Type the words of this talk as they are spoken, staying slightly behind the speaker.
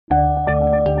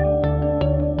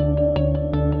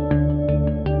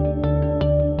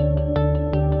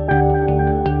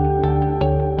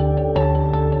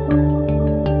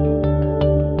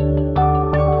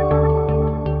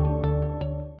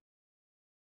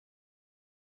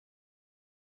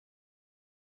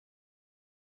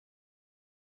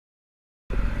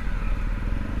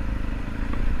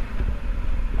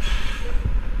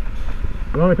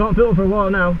Well, we can't filter for a while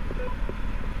now.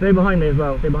 Stay behind me as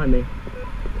well, stay behind me.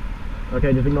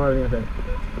 Okay, just ignore everything I said.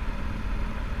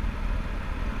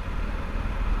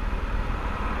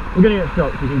 We're gonna get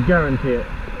stopped, you can guarantee it.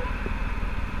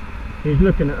 He's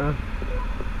looking at us.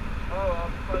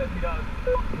 Oh, I'll let you down.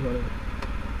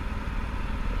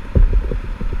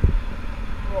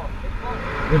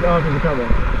 Just asking for trouble.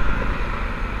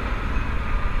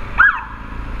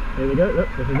 Here we go, look,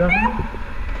 this is us.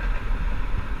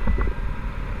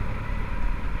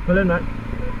 Pull in, Max.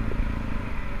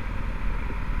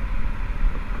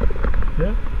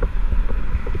 Yeah?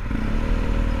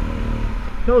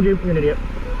 Told you, you're an idiot.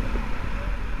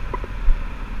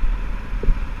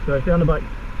 So stay on the bike.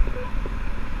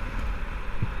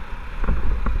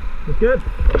 That's good.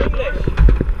 English.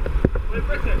 We're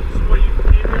British. So what, you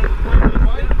came here on the bike with the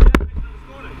bike? Yeah, this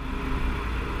morning.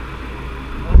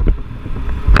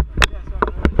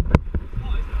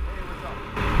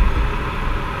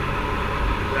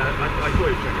 I thought you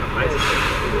were checking up, mate.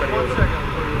 1 second,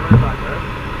 I'll put you right back there.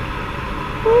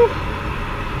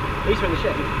 These are in the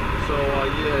shed. So,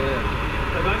 yeah.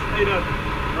 Hey, guys, how you doing?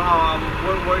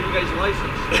 Where are you guys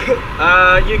licensed?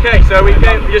 UK, so we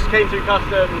just came through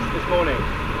customs this morning.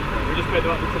 We just picked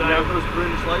them up today. Yeah, those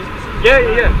British licenses? Yeah.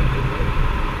 Yeah,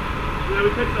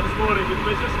 we picked it up this morning.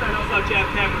 We're just staying outside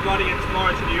JFK and we're riding in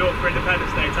tomorrow to New York for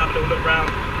Independence Day to have a little look around.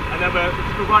 And then we're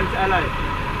riding to LA.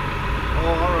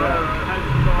 Oh,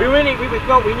 alright. We knew we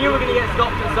were going to get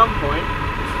stopped at some point.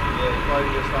 Yeah, probably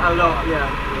get stopped. A lot, yeah.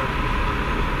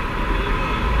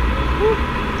 You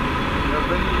ever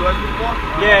been to the US before?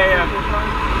 Yeah.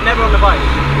 Never on the bike.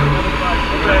 Never on the bike.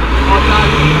 Okay. Our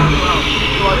dad's in as well.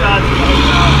 So our dad's in the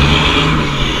hotel.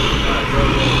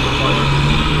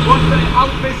 How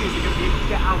busy is it going to be to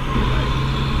get out of the day?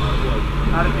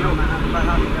 Out of York, man. About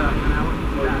an hour.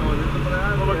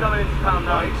 Well, we're coming into town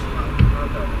now.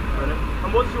 And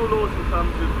what's your laws in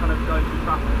terms of kind of going through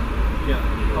traffic? Yeah.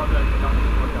 You can't do anything else.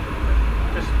 Okay.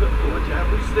 Just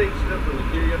every state's different.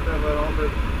 Here you have to have an alternate.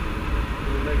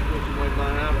 The next one you might not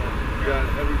have. You got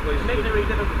every place. It makes it really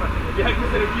difficult. Yeah,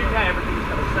 because in the UK everything's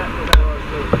kind of set.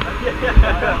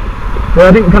 Well,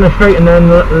 I think kind of straight and then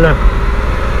left.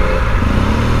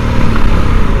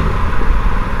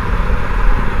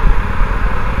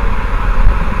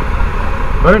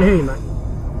 I don't hear you, mate.